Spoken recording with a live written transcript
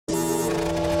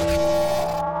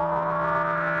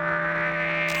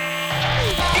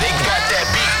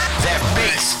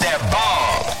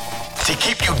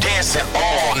keep you dancing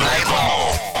all night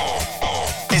long.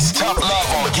 It's Tough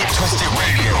Love on Get Twisted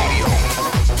Radio.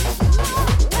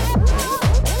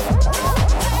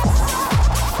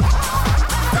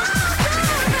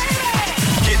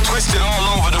 Get twisted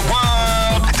all over the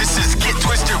world. This is Get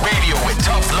Twisted Radio with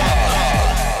Tough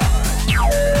Love.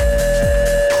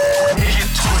 Get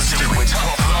Twisted with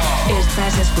Tough Love.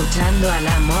 Estás escuchando al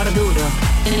amor duro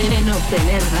en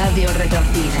Obtener Radio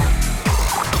Retorcida.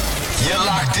 You're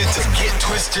locked into Get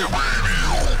Twisted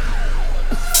Radio.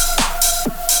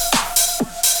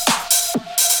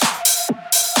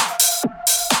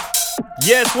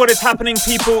 Yes, what is happening,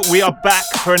 people? We are back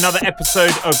for another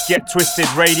episode of Get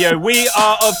Twisted Radio. We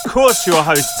are, of course, your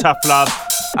host, Tough Love,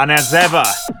 and as ever,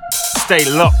 stay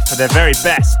locked for the very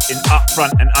best in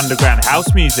upfront and underground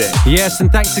house music. Yes,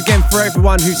 and thanks again for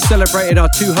everyone who celebrated our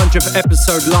 200th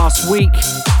episode last week.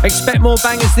 Expect more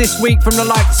bangers this week from the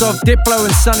likes of Diplo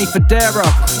and Sonny Fodera,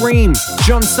 Cream,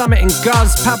 John Summit and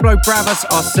Guz, Pablo Bravas,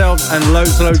 ourselves, and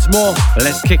loads more.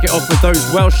 Let's kick it off with those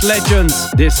Welsh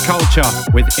legends, This Culture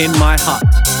with In My Hut.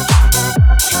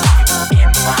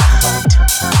 In my hut.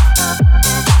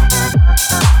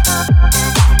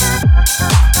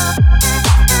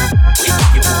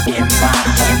 In my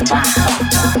hut, my hut.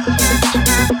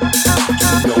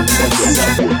 You know what's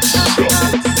up.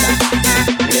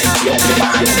 Let your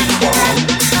body walk.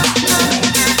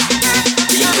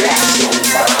 Relax your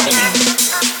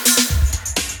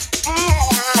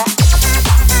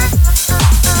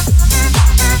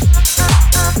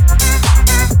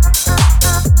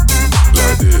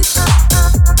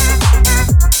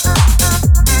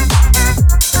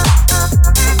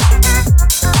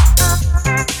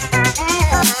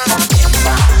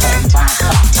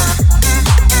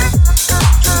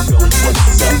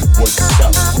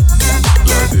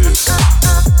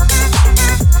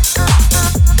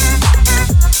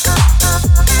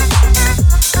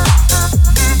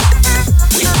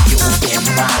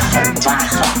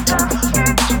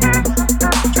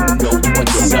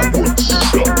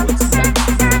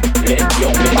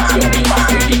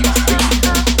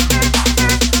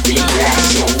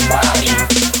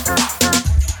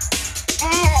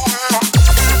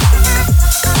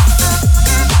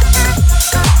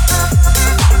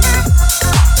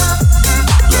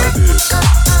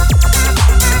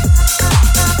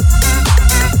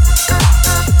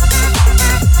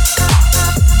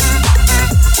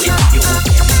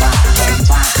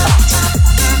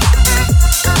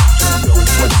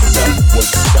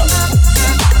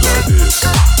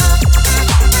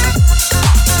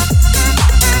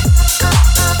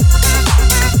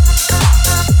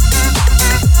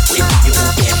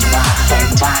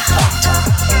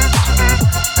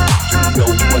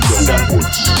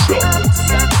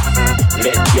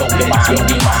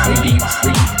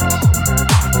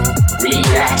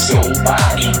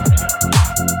body.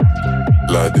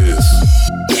 Like this.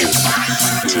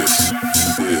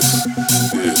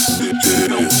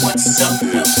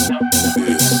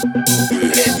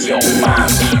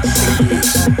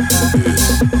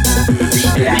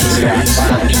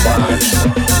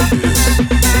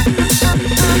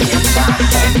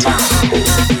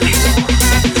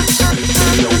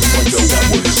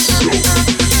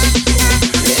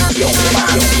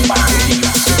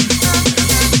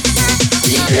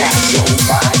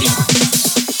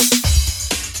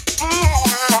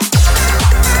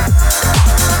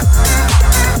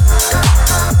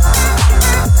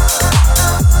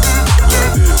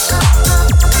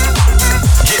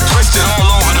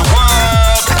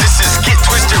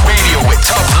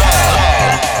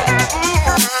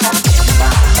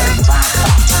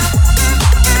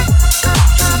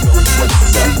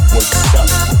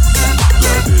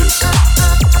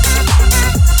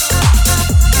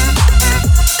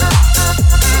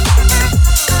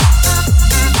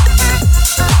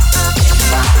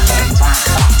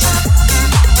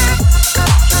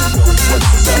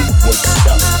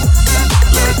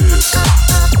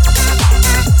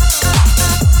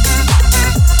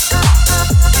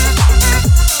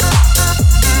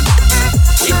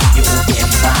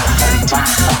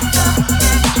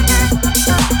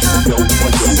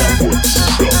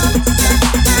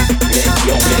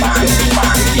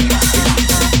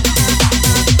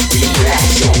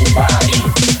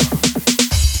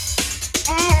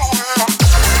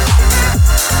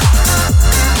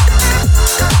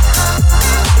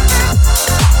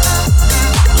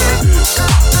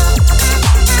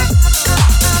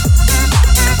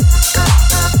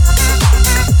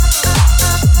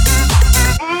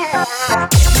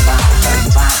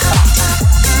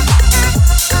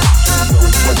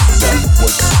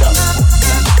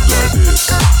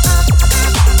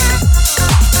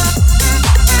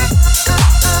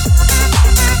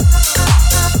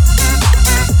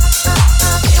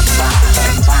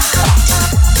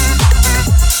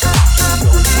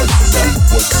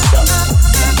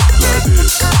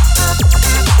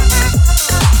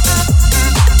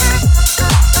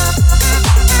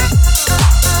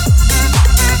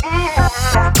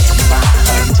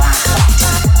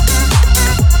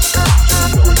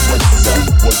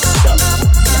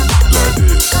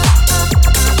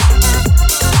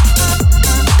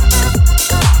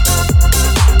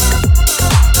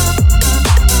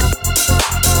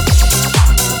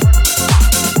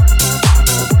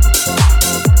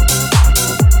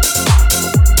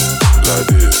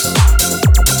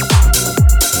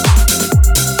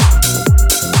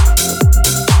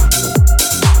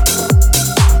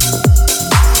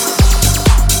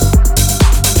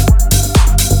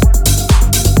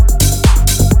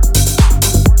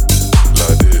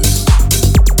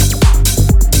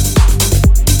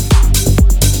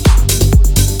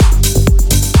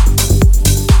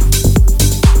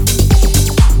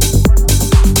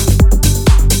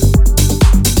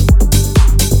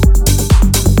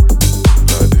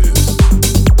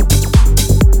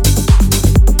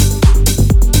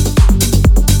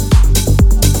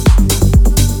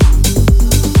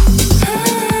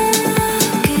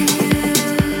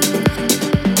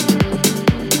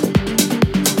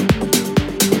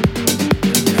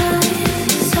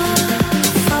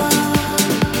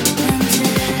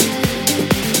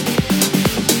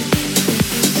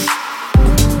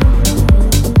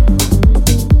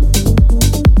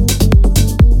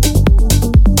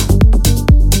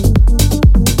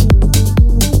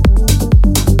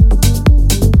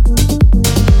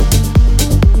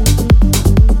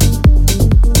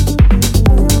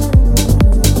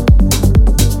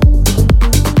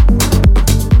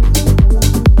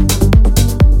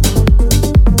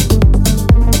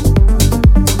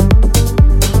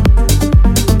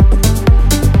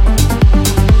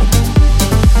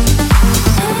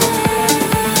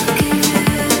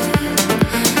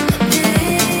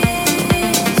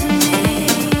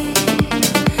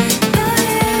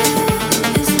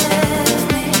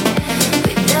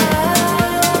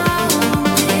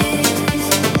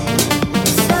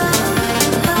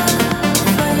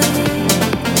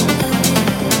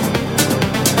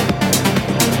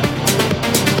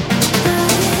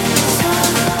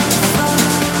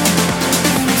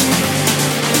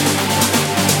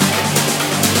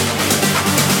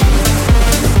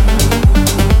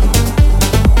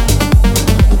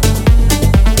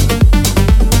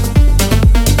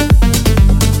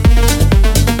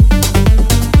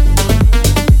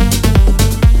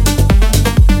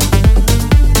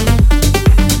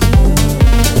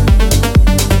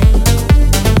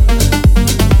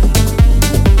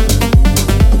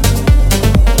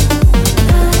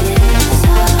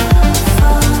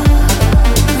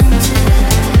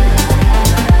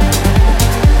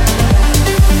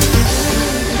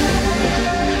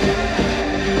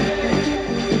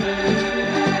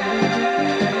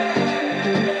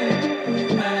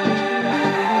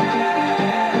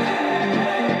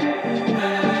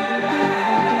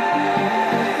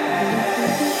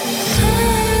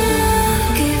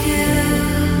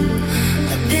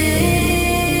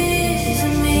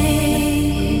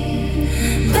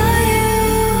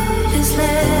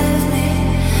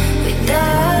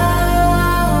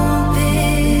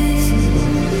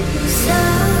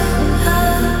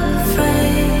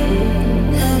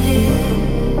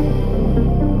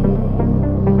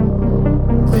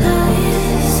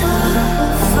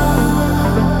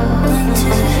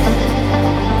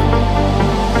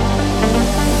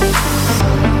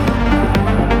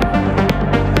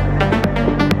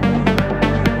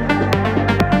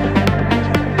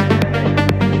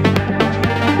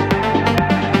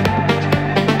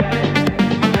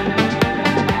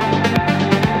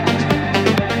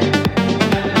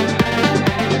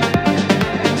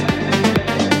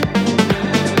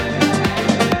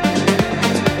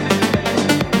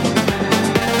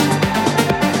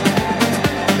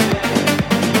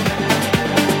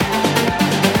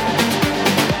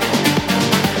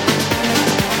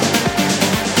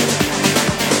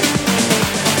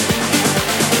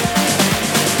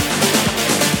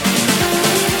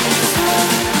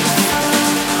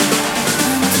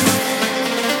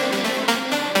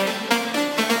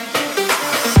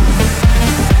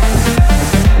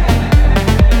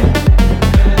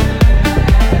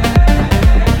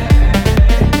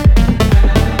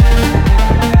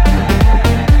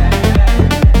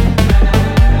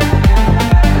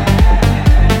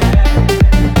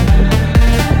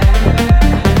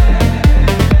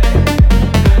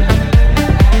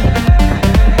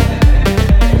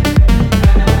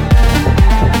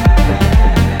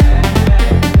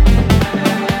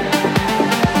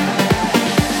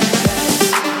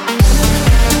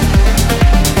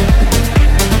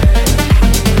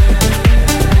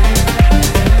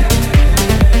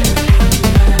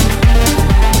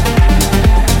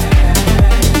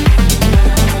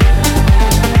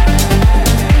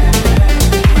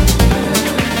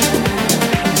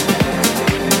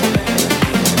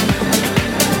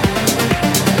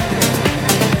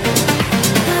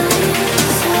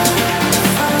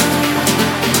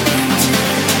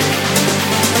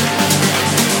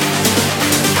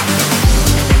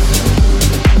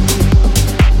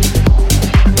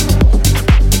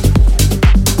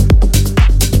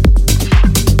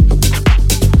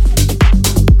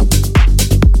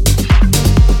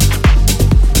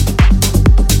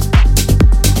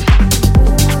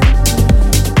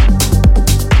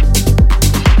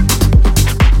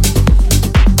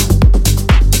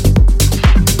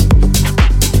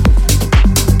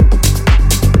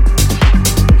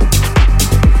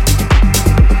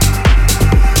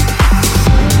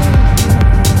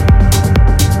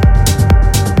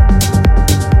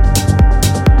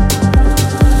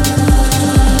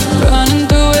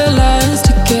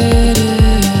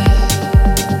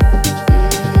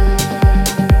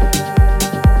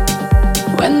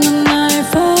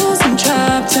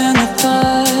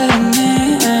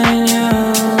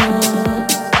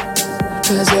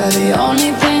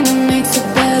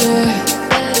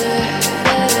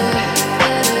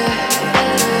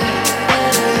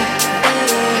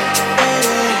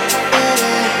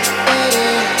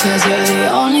 'Cause you're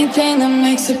the only thing that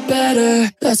makes it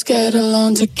better. Let's get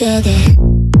along together.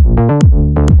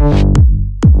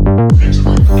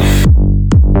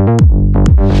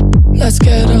 Let's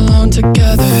get along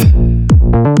together.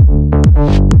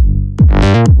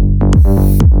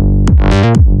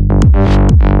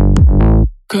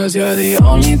 Cause you're the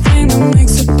only thing that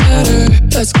makes it better.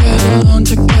 Let's get along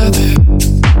together.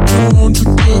 Get along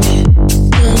together.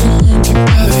 Get along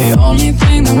together. The only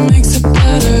thing that makes it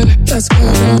better. Let's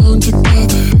get along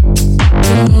together.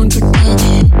 Get along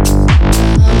together.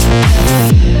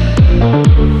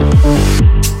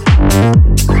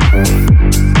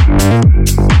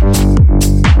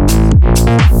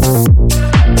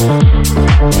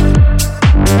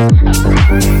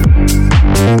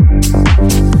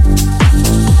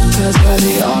 Cause we're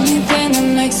the only thing that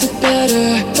makes it better.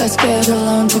 Let's get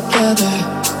along together.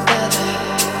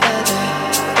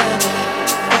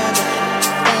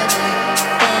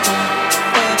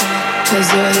 Cause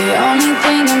you're the only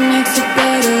thing that makes it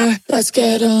better. Let's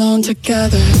get along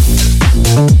together.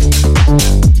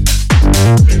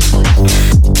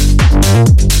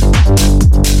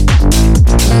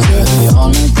 Cause you're the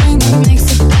only thing that makes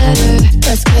it better.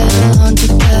 Let's get along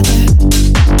together.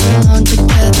 Along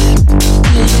together.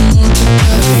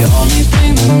 The only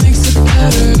thing that makes it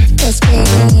better. Let's get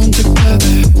along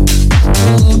together.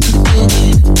 Along together.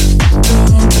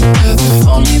 Along together. The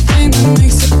only thing that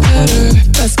makes it better.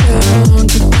 Let's get along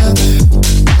together.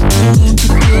 Along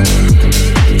together.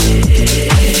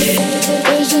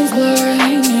 Visions blurring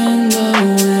in the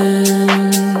wind.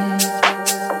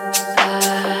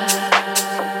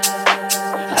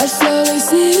 I slowly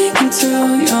sink into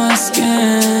your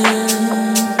skin.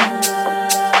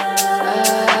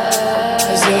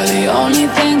 'Cause you're the only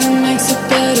thing that makes it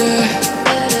better.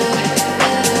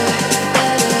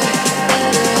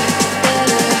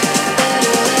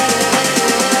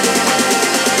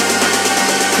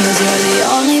 Cause you're the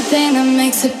only thing that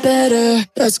makes it better.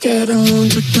 Let's get along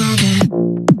together.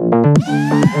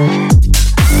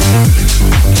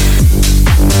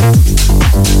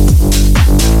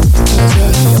 Cause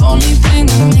you're the only thing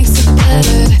that makes it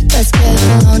better. Let's get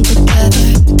along together.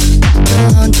 Get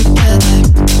along together.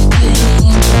 Get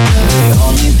along together. The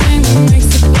only thing that makes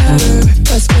it better.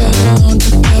 Let's get along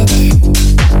together.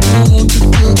 Get along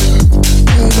together.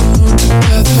 Get along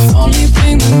together. The only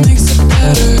thing that makes it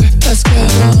better. Let's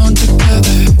get along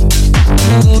together.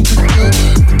 Get along together.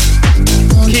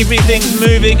 Keeping things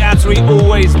moving as we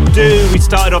always do. We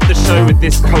started off the show with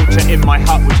this Culture in My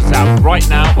Hut, which is out right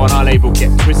now on our label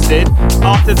Get Twisted.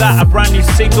 After that, a brand new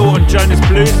single on Jonas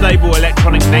Blues label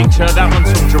Electronic Nature. That one's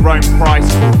from Jerome Price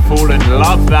called Fallen.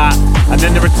 Love that. And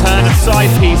then the return of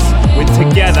Side Piece with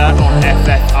Together on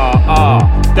FFRR.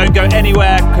 Don't go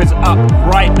anywhere, because up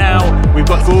right now we've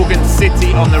got Gorgon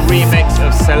City on the remix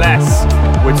of Celeste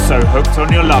with So Hooked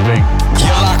on Your Loving.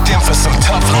 You're locked in for some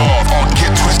tough love on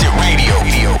Get Twisted Radio.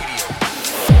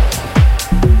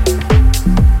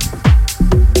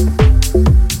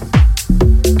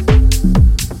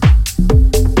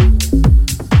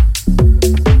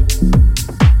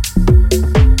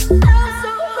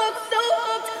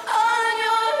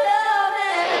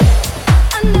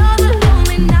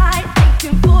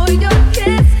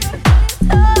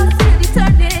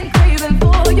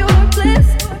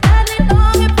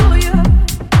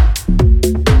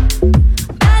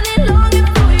 Longing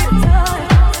for your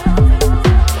touch.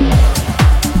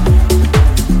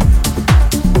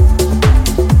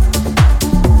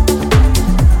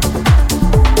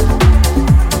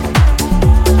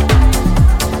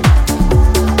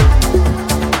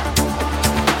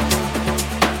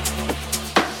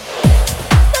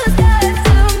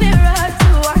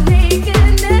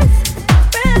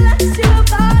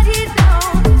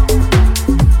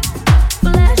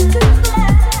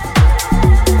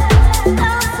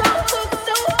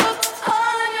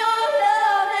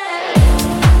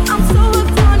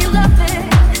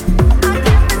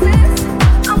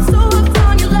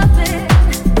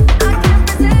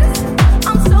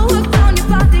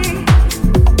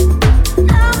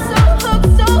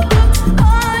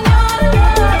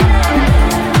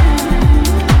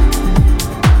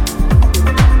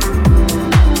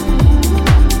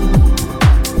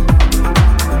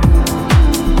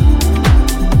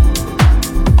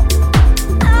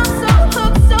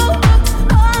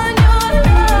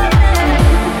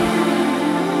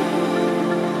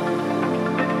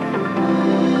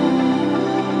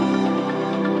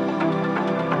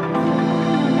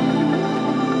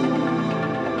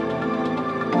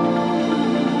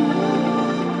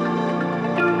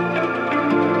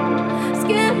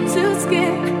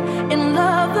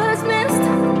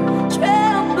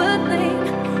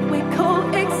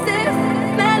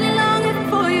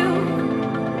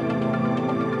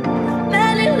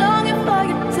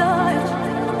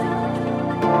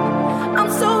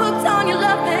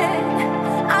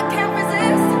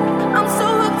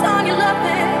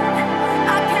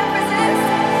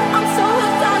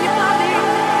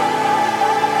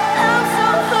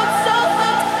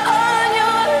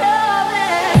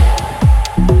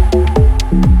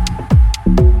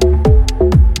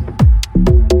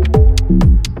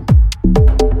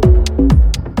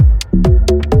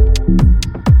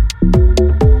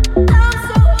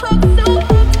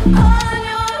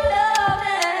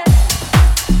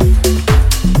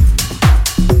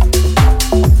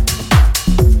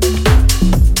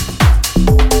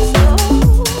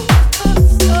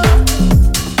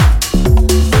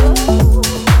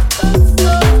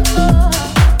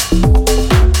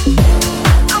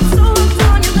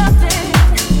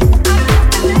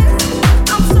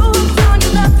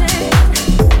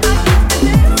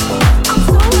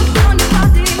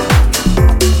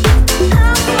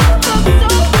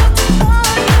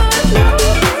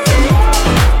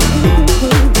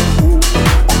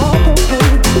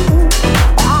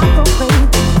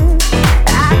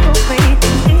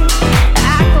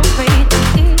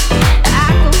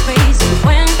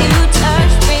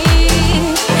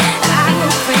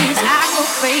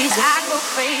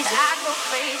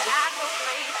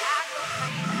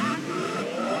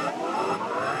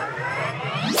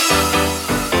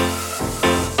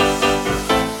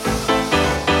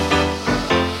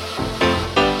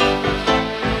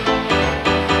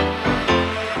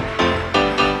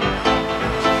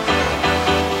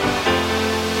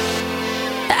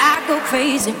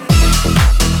 crazy.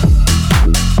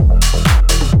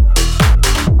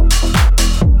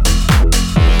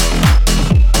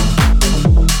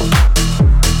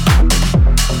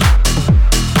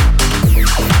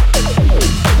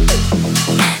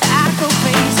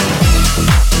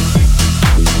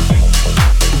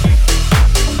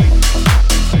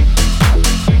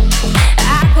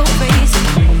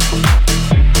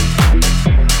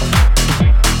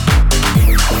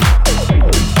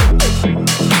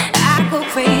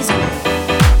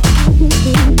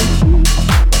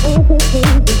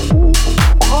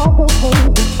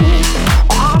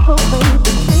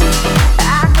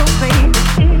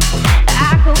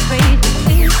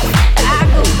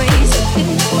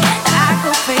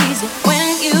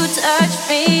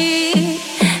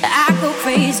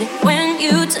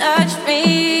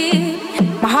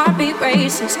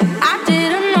 I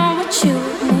didn't know what you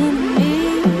mean to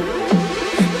me,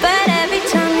 but every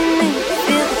time you make me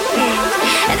feel the feels,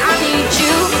 and I need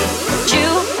you,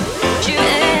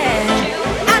 yeah.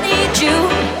 I need you,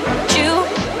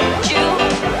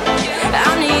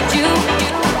 I need you,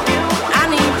 I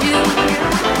need you,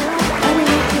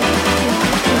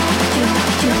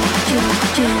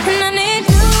 and I need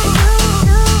you.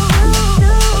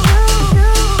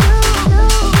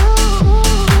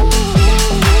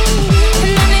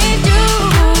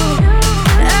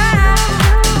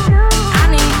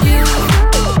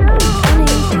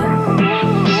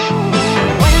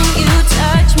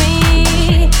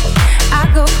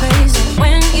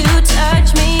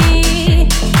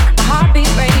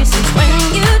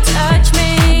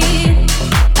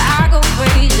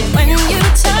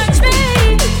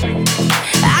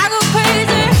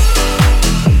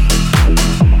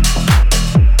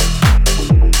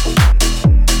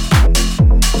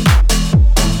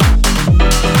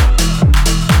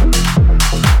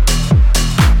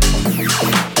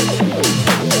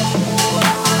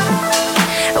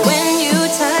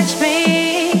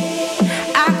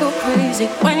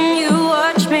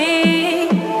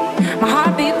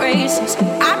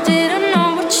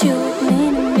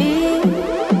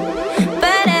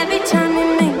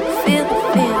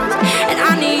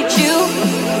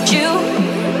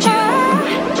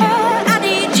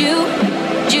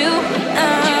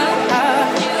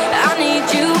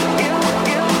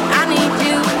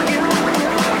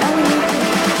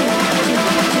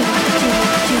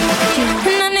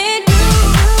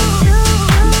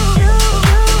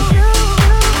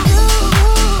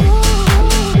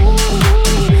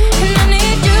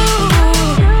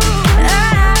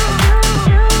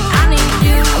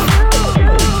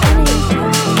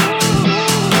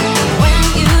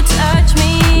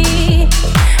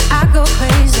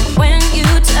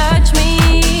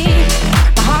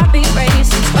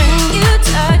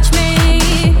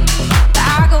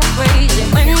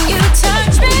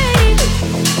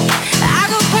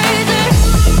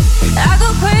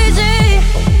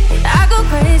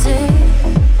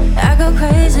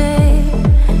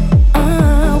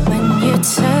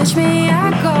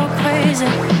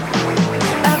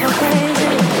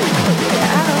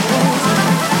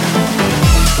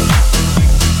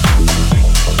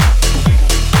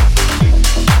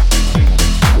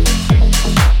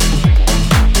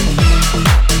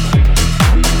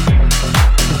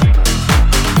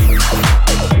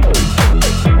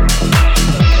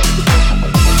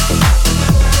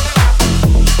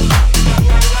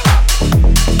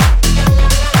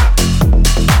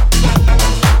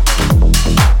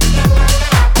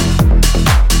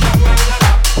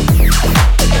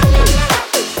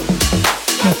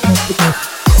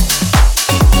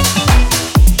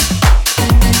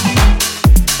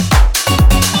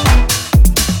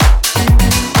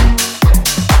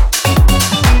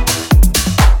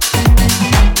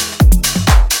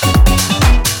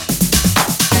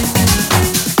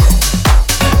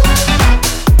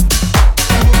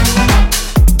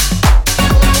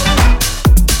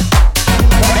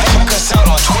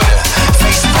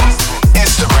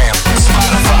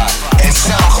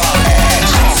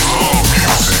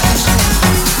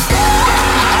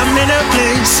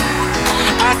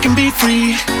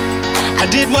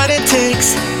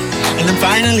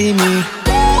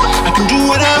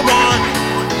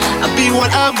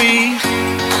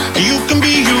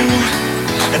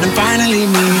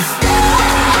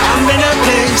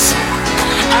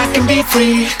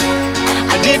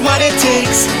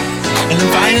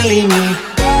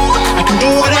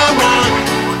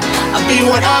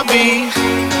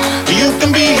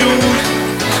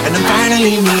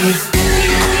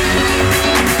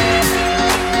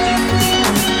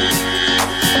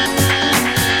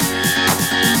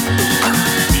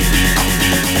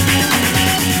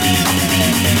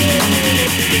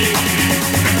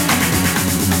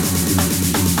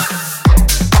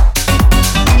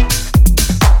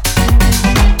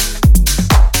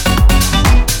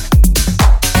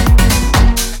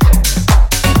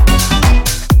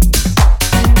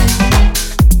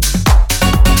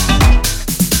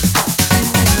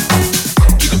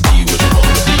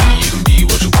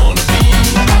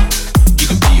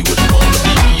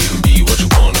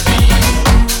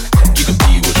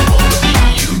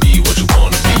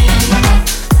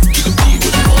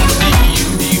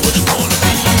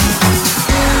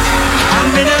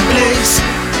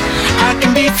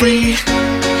 free.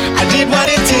 I did what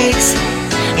it takes,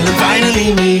 and I'm finally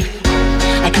me.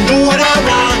 I can do what I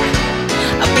want,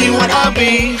 I'll be what I'll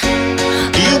be.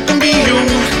 You can be you,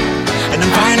 and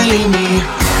I'm finally me.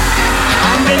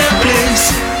 I'm in a place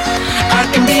I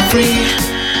can be free.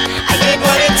 I did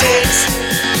what it takes,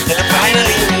 and I'm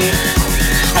finally me.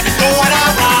 I can do what I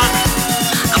want,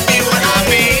 I'll be what I'll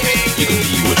be. You can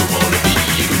be what you wanna be,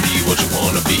 you can be what you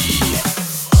wanna be.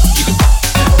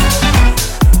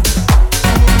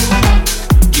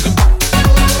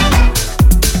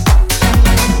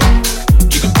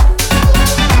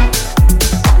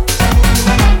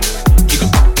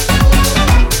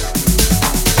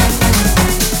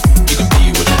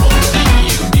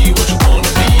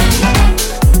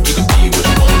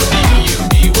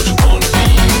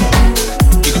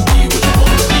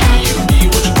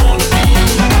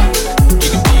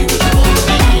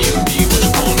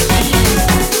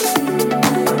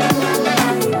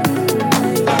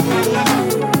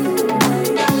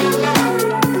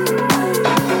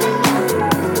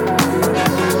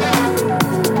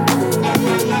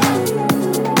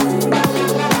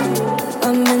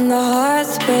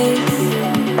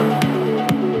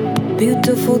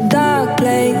 Beautiful dark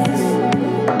place.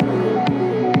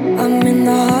 I'm in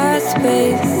the hard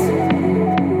space.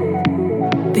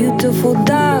 Beautiful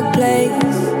dark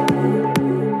place.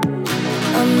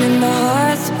 I'm in the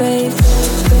hard space.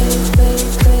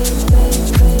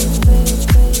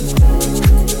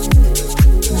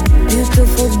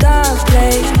 Beautiful dark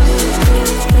place.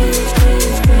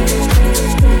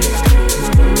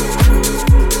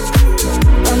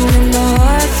 I'm in the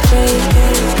hard space.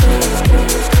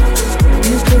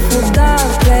 Beautiful dark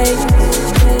place.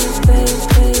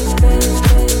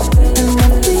 And I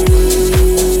believe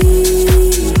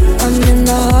I'm in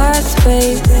the hard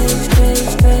space.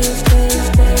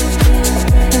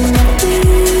 And I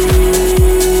believe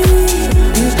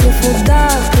beautiful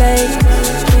dark place.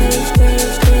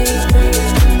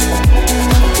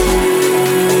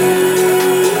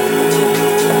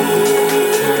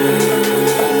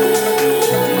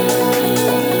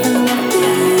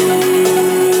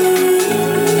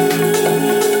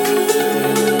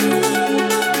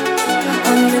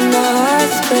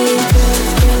 Space.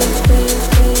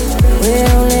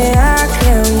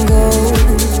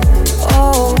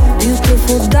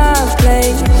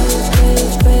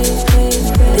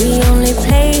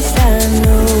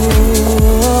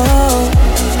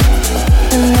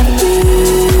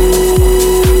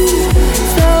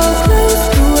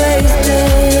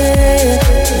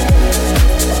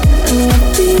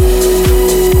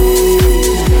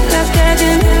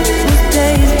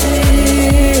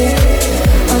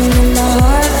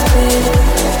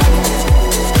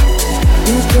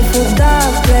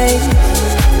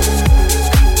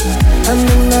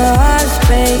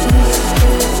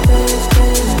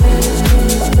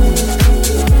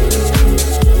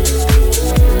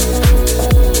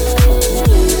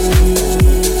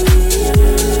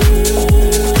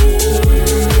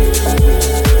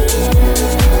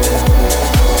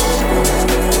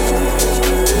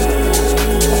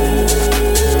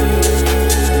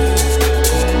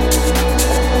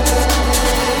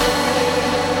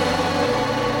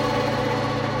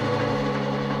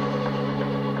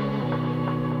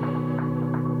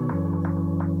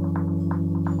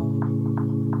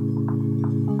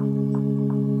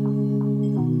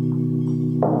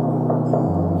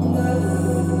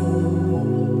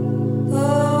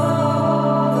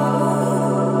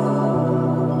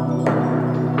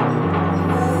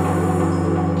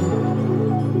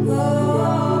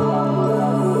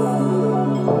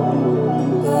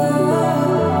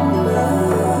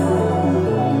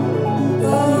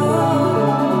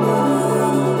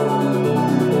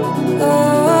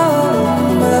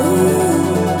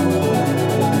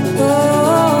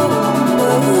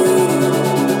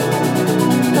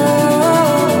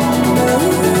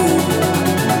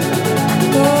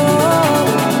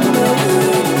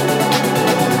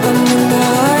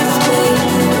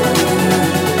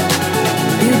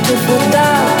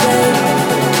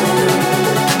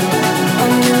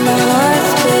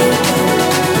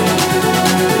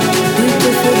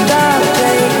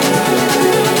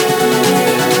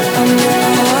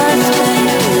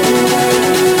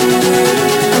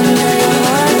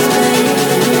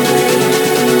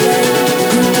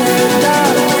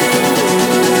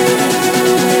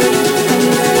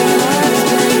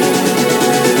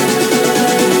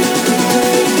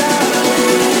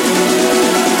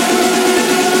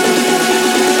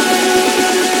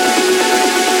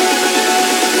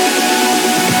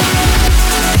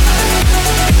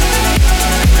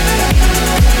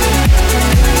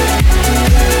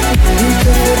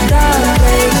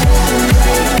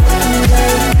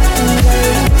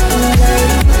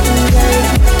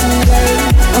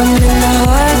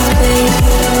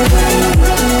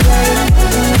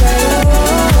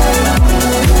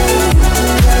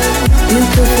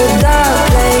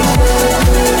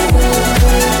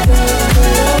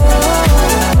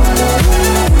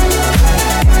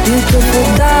 beautiful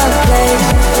dark place.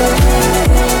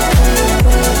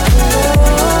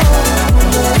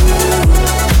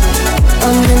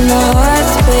 I'm in my heart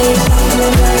space.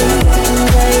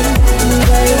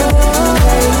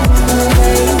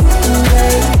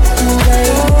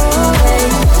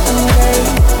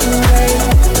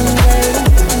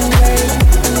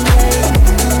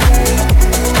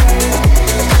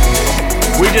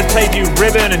 We just played you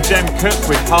Ribbon and Jem Cook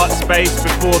with Heart Space.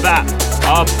 Before that,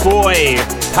 our boy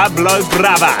Pablo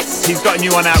Bravas. He's got a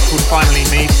new one out called Finally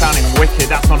Me, sounding wicked.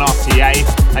 That's on RCA.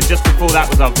 And just before that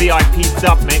was our VIP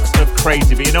dub mix of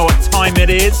Crazy. But you know what time it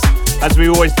is? As we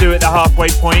always do at the halfway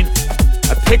point,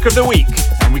 a pick of the week,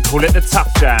 and we call it the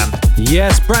Tough Jam.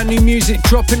 Yes, brand new music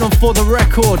dropping on For The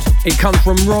Record. It comes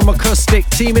from Rom Acoustic,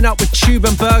 teaming up with Tube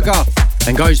and Burger,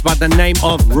 and goes by the name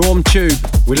of Rom Tube.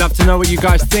 We'd love to know what you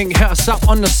guys think. Hit us up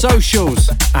on the socials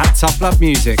at Tough Love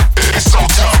Music. It's so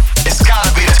tough, it's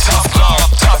gotta be the Tough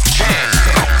Love, Tough Jam.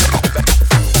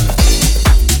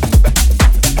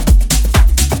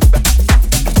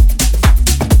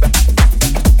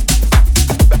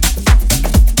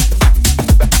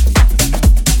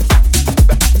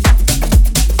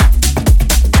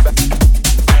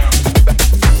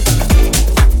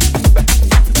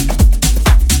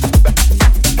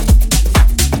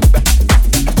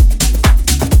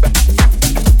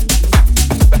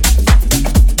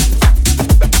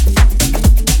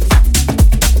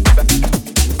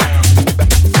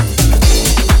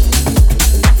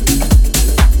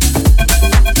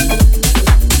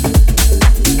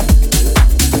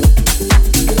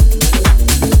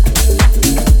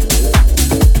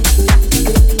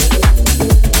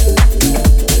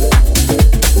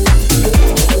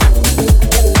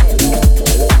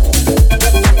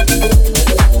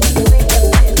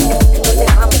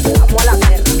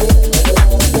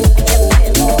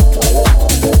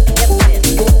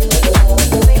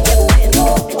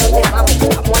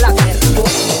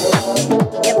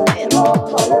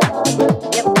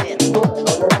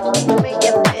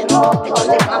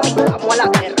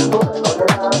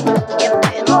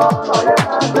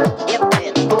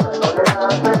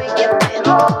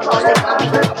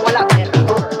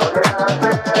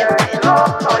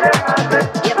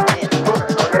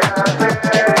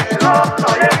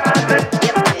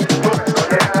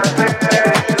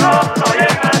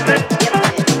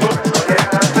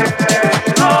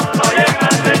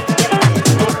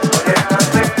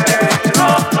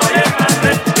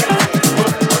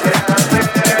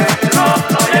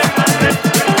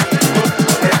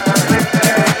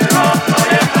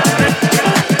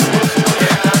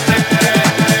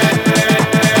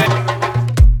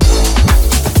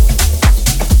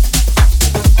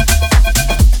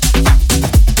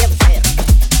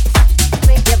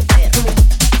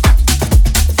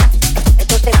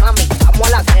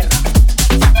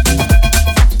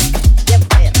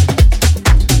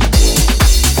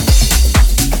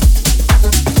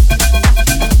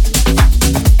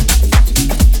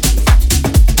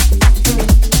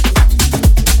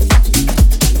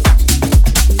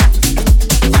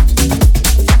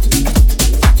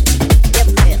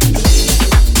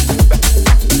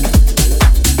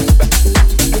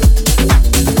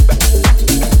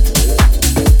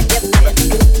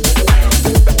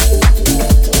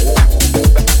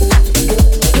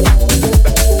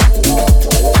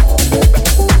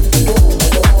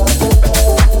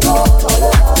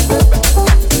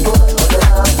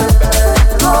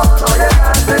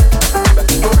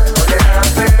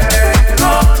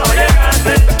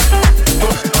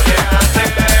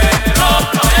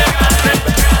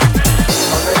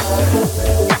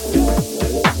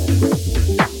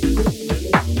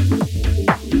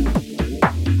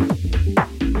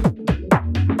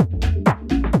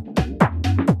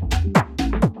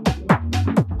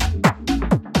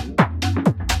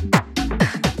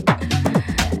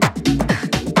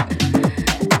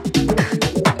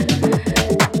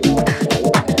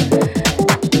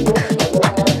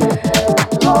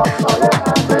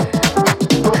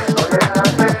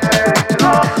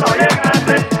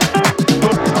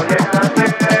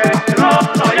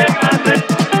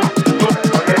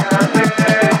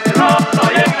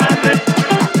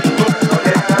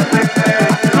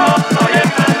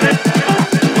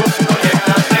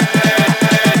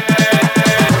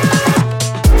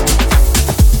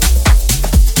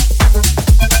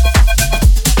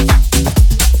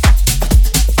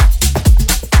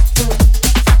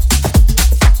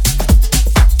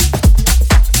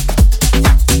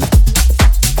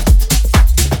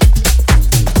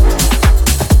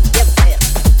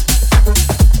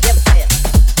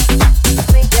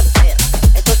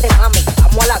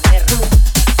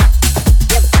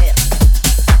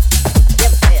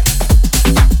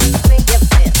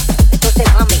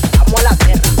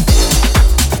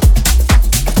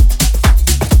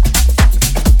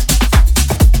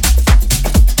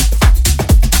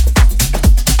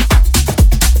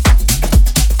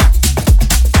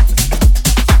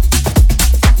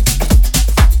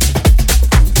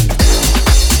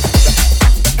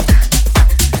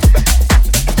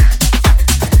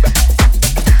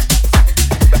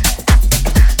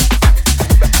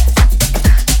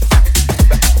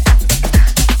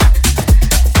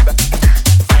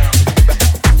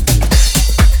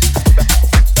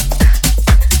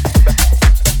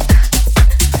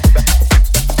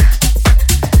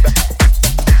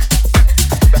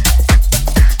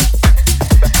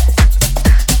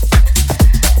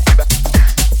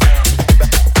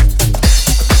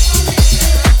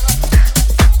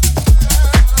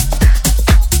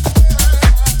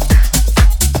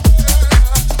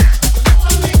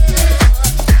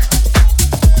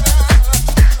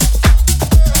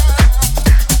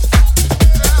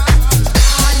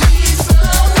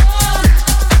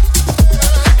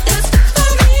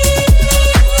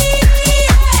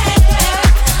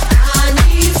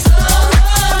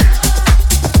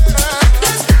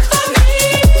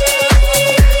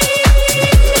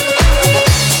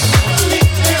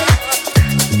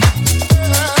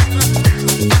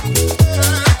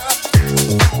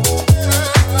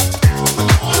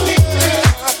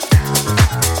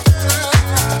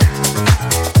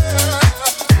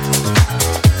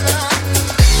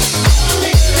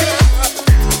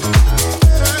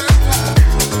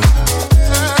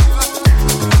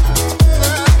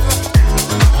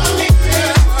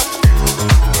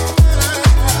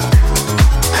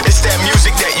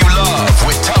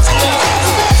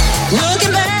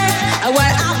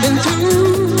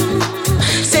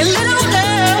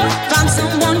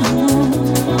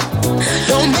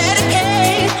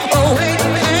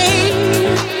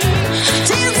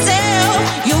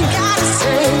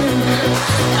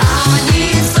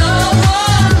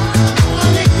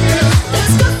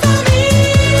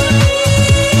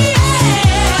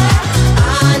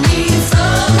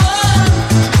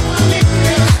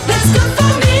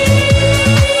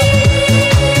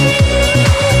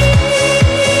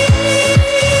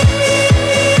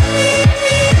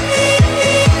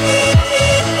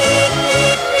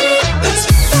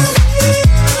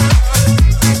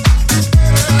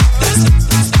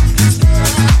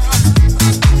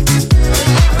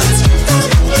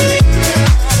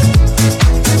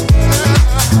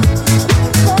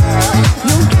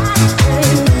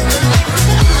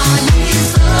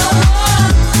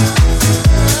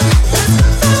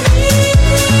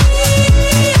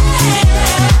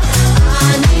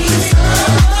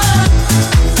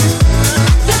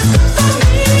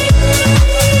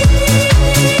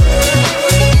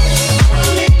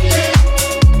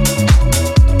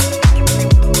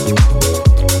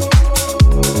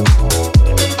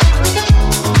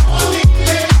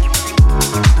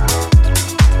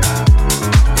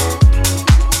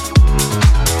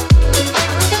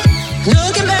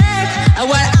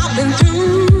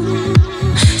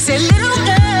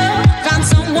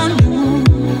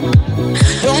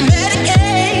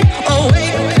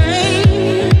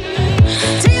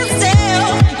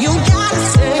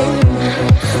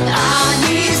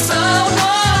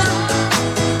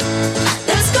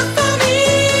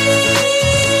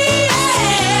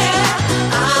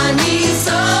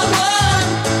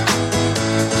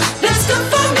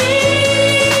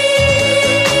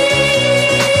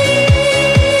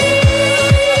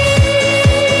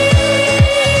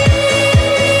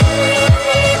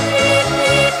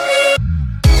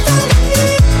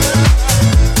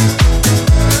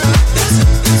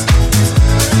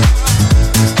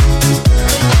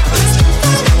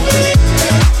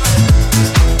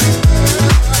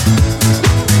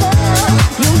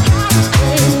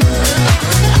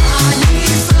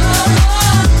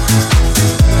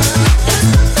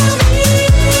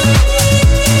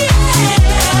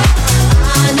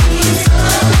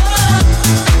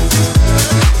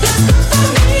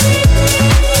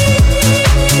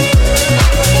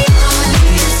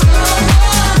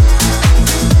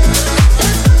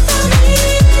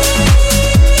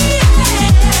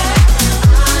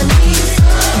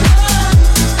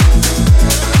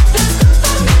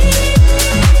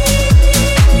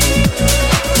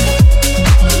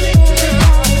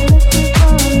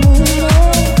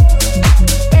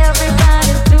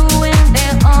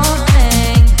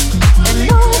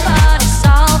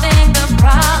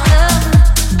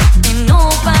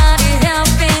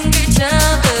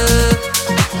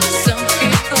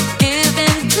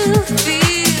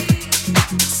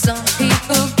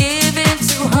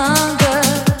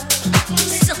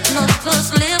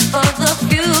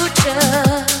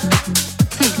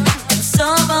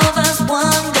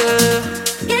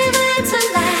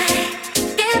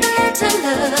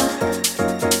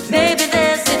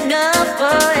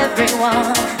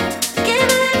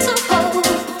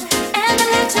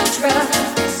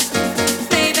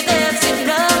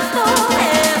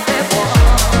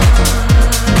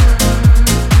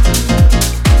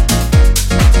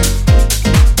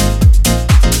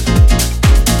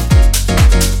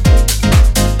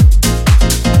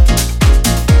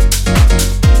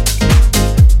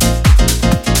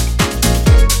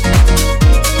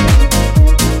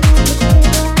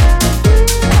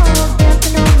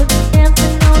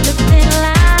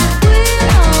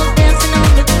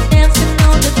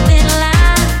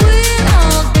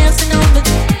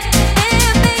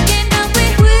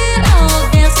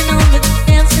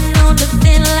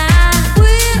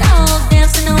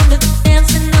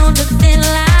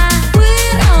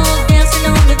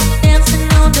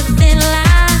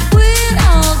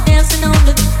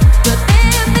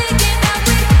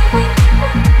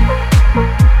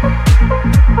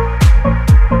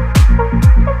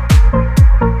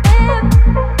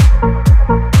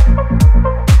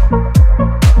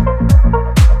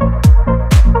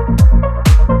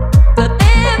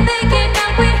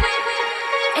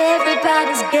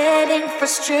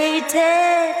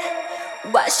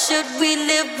 Why should we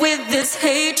live with this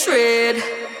hatred?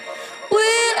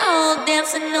 We're all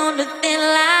dancing on the thin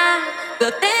line,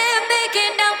 but they're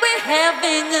making out we're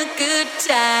having a good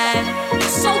time.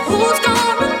 So who's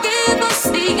gonna give us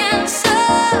the answer?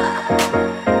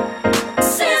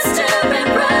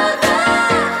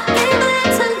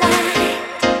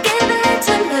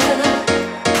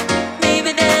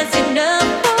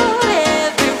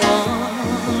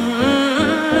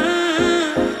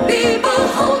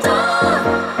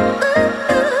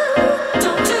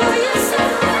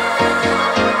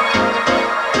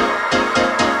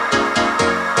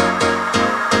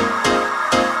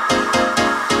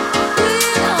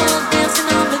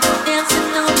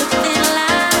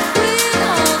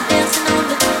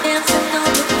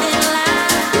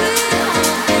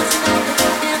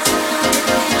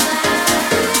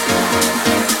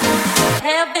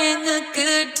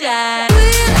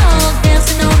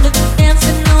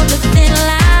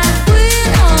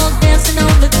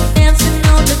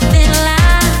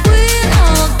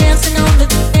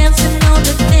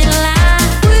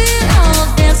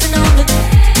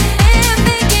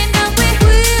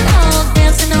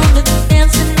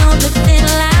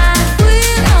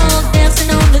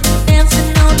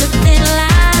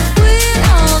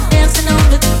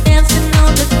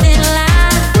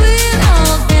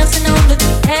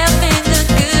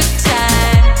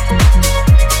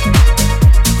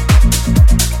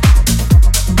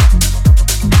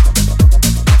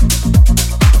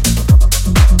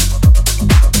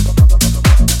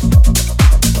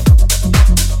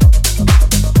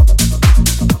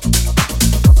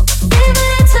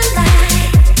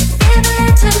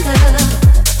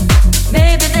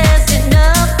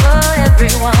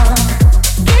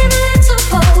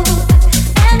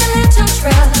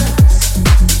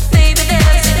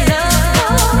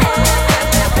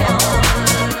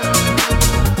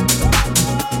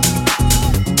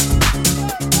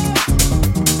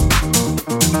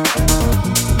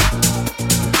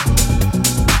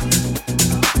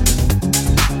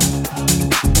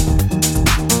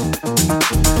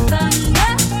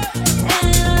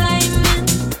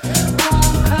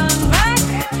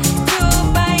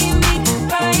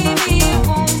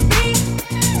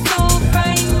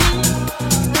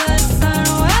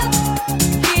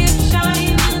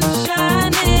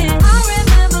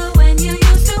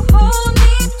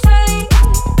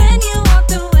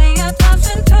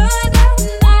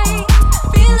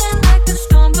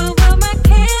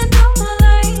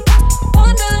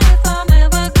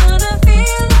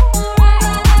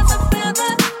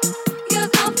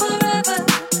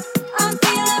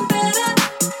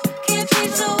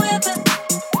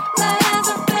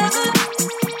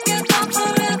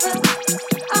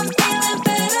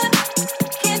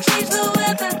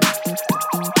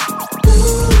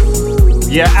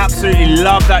 Yeah, absolutely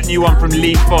love that new one from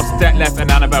Lee Foss, Detlef and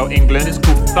Annabelle England. It's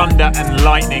called Thunder and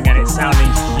Lightning and it's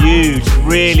sounding huge.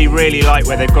 Really, really like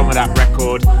where they've gone with that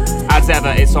record. As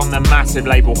ever, it's on the massive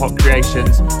label Hot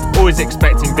Creations. Always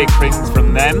expecting big things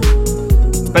from them.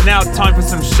 But now time for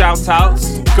some shout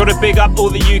outs. Got to big up all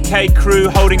the UK crew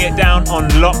holding it down on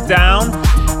lockdown.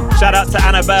 Shout out to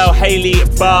Annabelle, Hayley,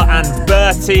 Bar and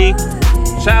Bertie.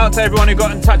 Shout out to everyone who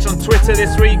got in touch on Twitter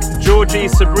this week. Georgie,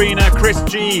 Sabrina, Chris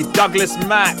G, Douglas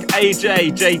Mack,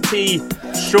 AJ,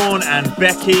 JT, Sean and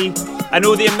Becky. And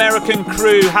all the American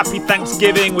crew, happy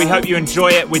Thanksgiving. We hope you enjoy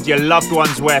it with your loved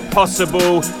ones where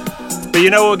possible. But you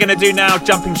know what we're going to do now?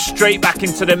 Jumping straight back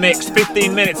into the mix.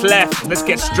 15 minutes left. Let's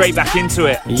get straight back into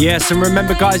it. Yes, and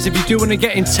remember guys, if you do want to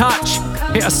get in touch,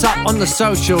 hit us up on the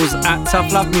socials at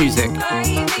Tough Love Music.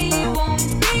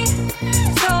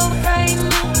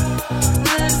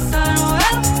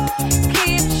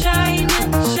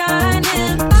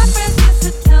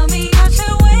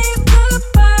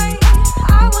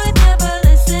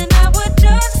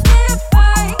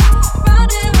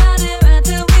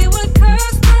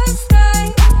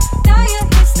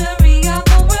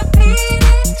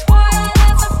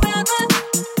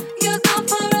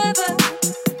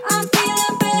 I'm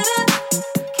feeling better,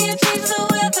 can't change the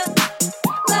weather,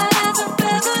 light as a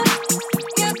feather.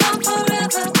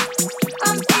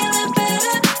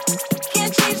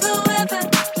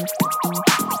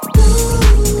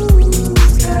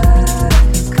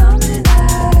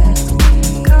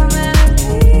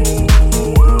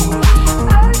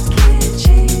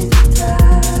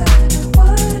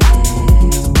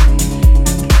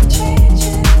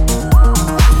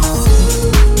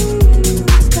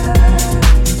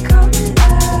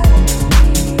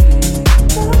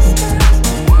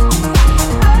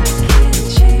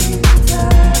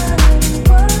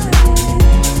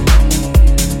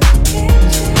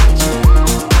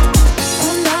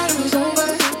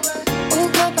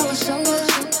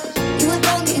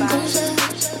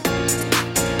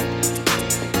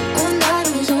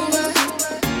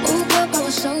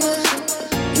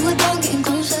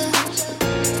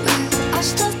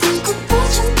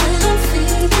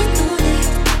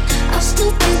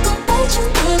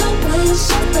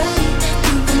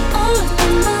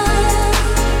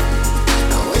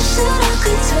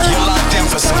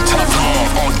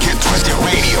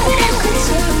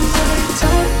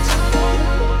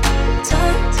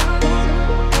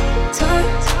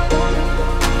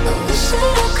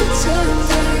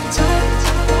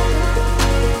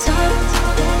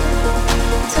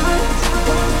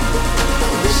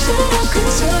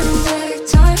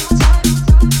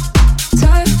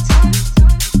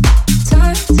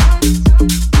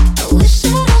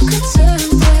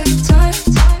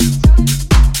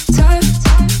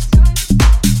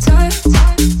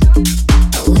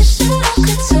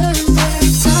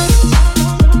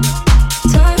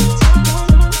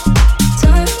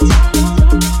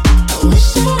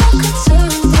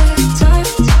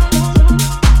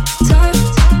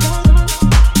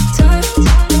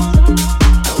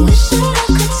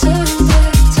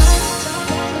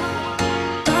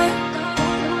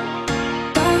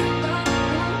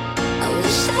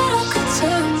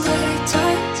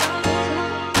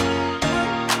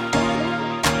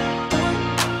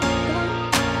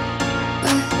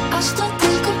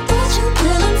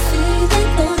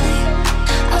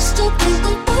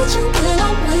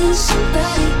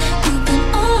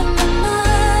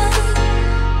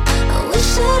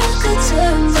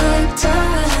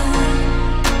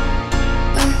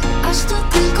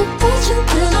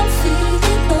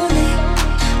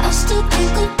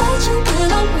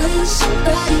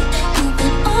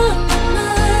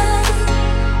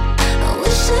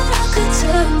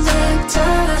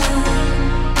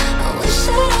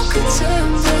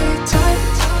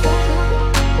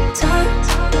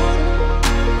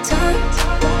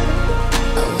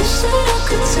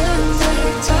 Turn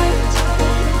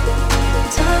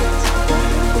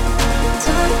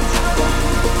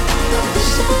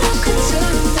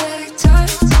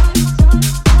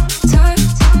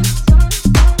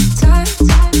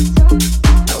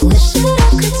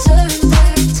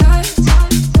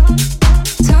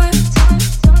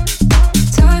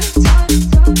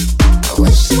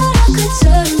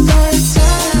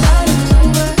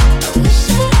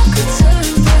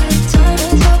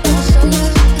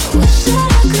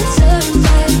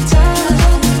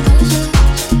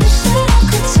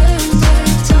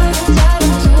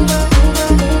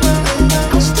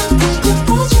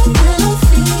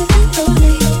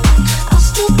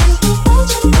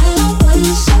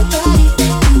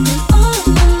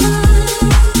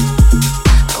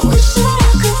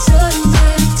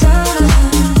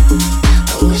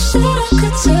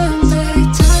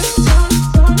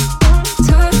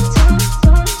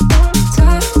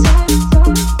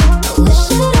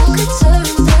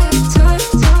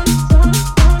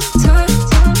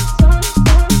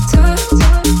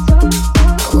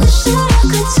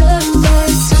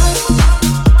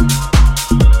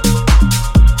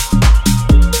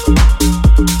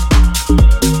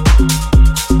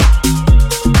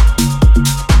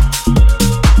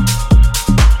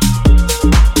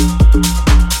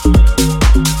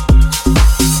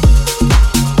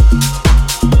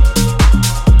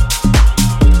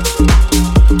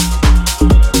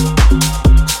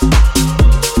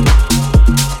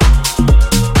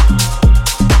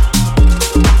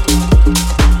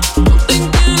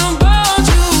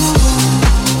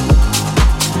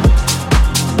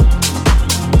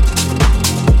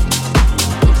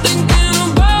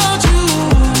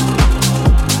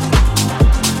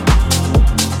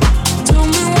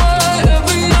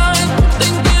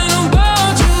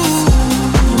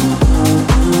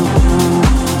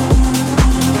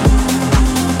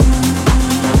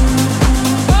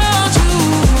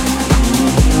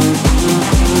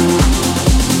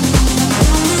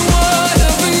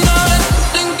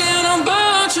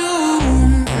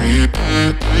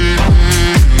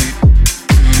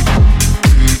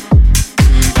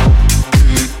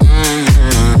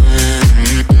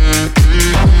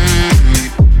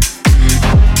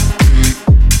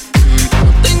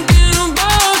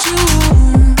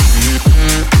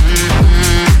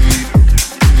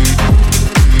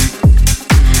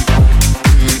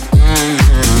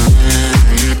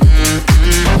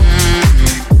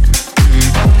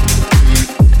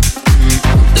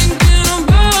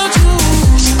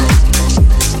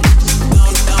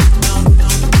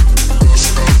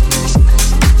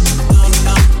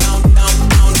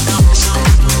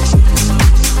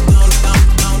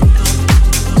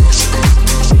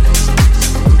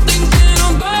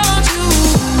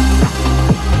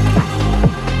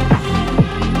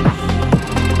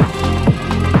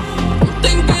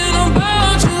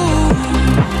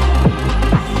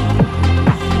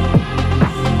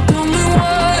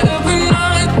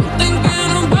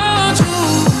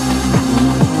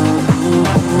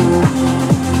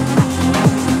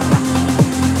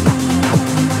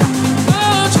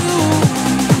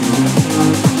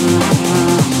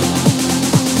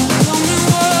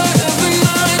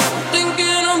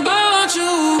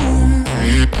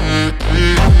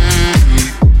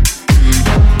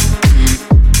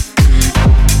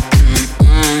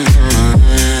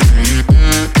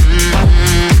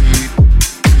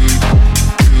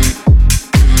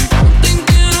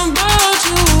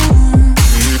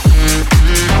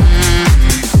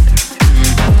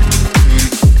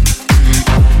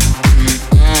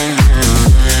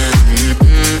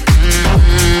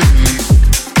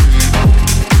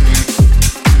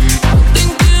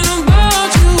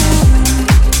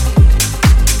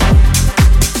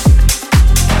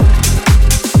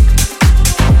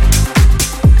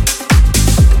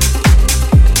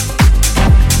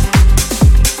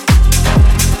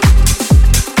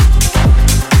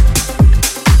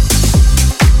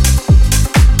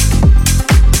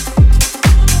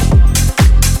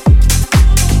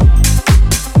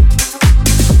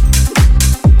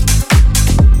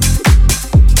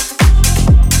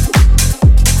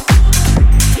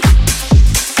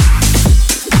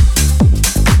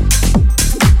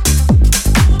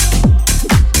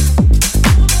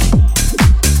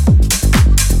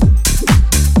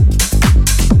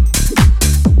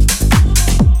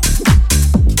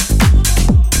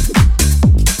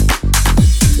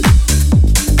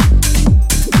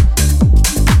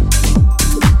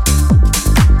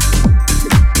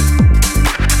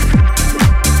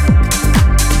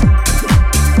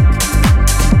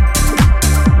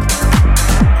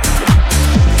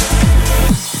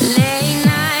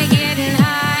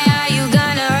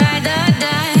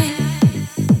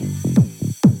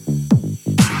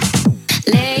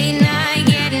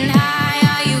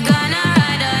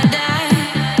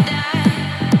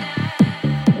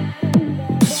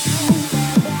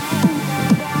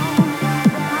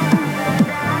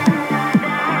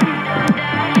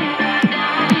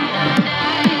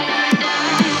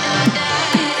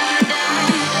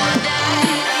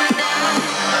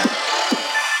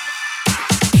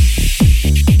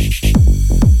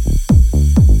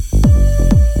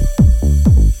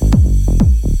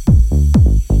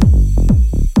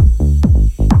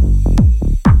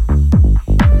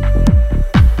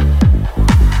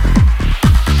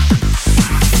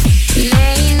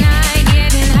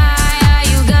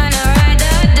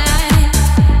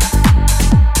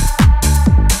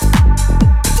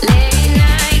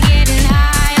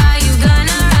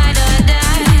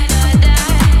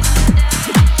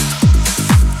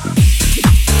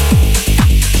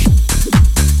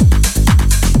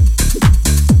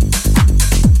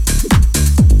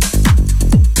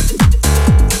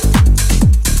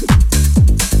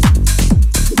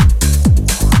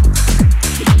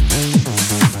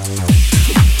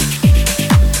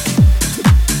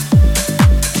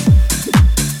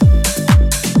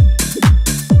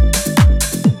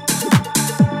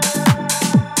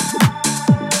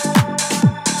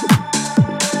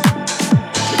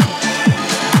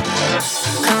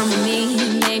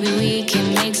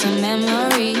make some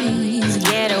memories.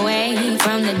 Get away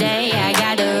from the day, I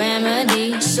got the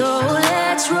remedy. So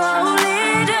let's roll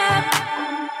it up.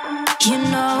 You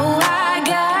know I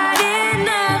got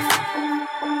enough.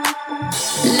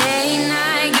 Late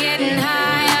night getting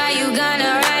high, are you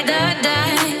gonna ride the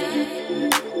die?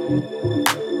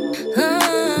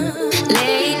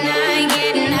 Late night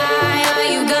getting high, are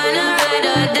you gonna ride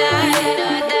or die?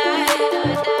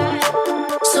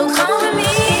 So come with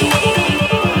me,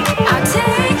 I'll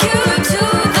take you to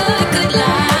the good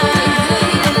life.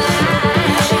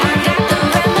 I got the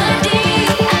remedy,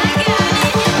 I got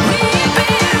it. We've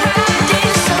been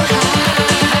riding so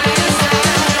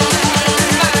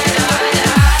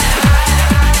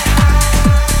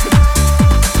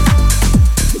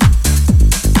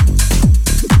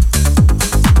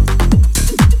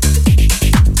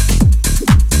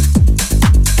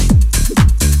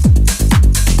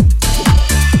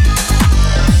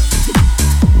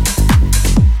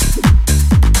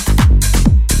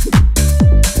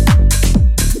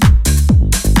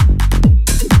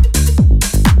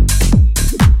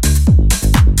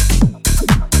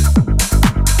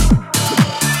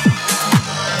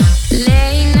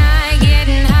late night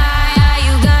getting high, are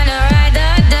you gonna ride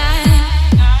or die?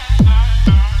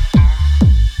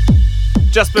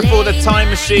 Just before the Time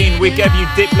Machine, we gave you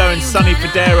Diplo and Sonny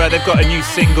Fodera. They've got a new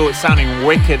single. It's sounding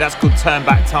wicked. That's called Turn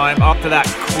Back Time. After that,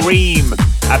 Cream,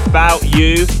 About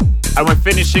You. And we're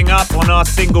finishing up on our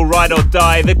single Ride or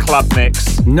Die, the club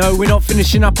mix. No, we're not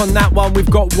finishing up on that one. We've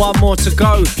got one more to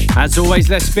go. As always,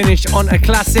 let's finish on a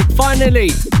classic.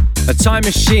 Finally, A Time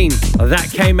Machine. That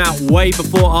came out way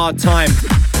before our time.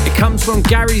 It comes from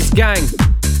Gary's Gang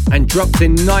and dropped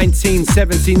in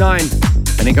 1979.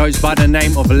 And it goes by the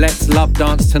name of Let's Love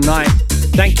Dance Tonight.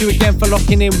 Thank you again for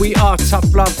locking in. We are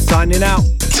Tough Love, signing out.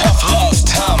 Tough Love's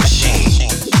Time Machine.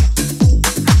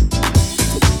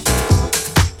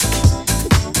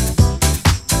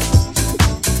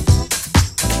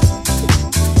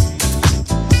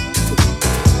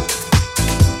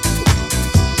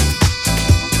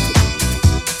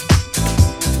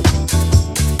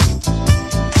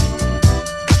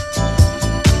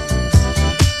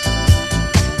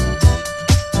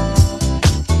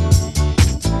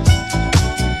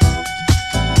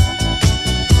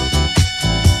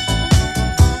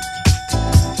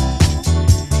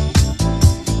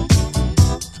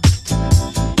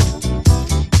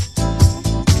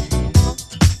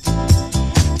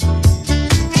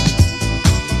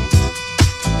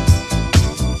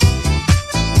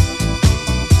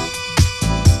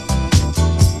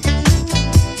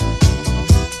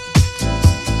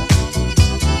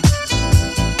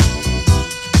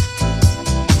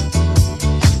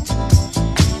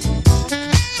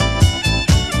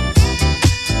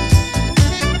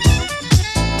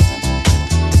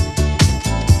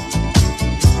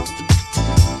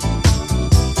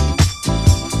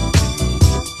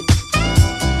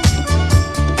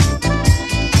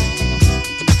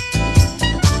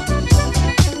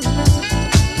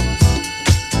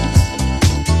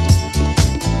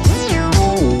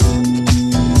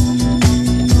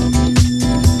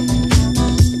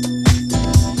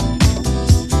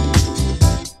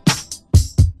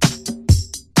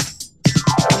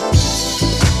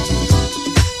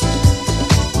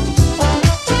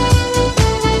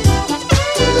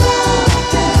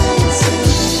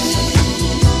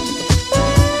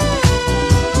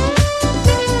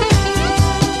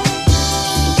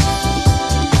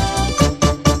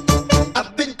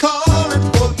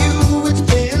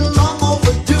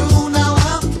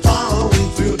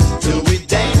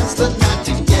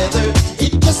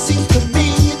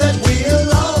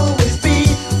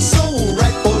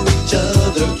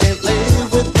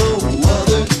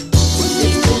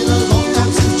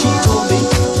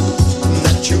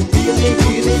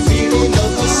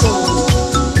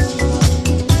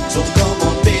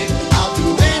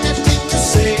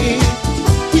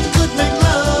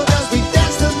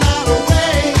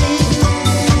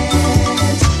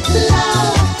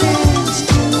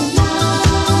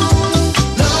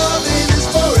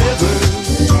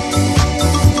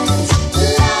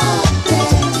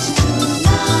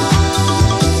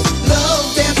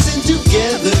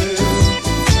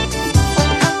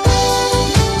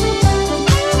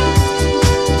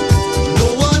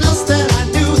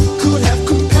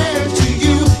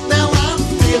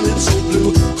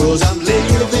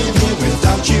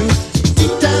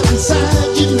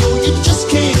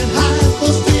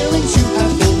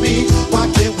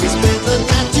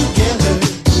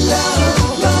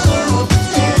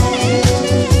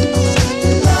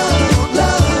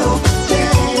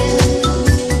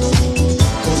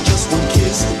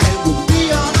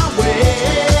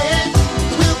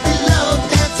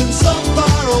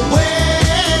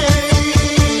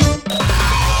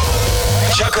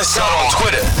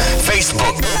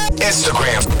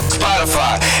 Instagram,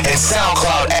 Spotify, and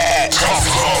SoundCloud at Tough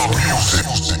Love Music.